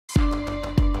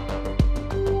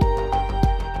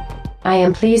I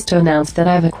am pleased to announce that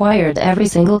I've acquired every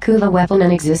single Kuva weapon in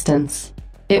existence.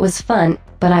 It was fun,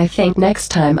 but I think next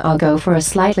time I'll go for a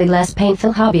slightly less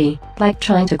painful hobby, like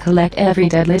trying to collect every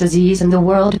deadly disease in the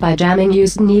world by jamming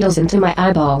used needles into my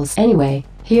eyeballs. Anyway,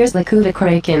 here's the Kuva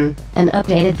Kraken, an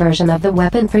updated version of the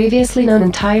weapon previously known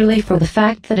entirely for the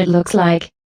fact that it looks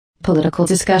like political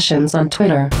discussions on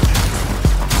Twitter.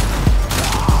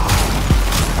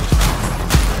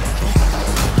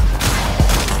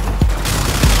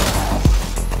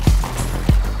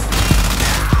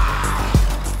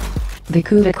 The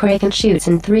Kuva Kraken shoots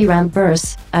in 3-round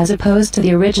bursts, as opposed to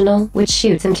the original which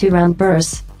shoots in 2-round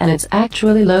bursts, and it's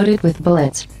actually loaded with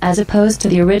bullets, as opposed to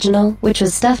the original which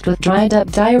was stuffed with dried up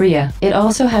diarrhea. It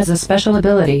also has a special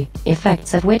ability,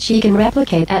 effects of which you can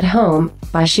replicate at home,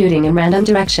 by shooting in random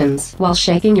directions while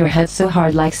shaking your head so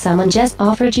hard like someone just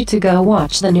offered you to go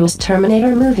watch the newest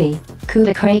Terminator movie.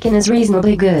 Kuva Kraken is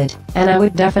reasonably good, and I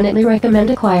would definitely recommend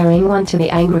acquiring one to the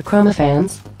angry Chroma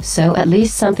fans, so at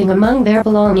least something among their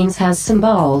belongings has some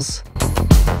balls.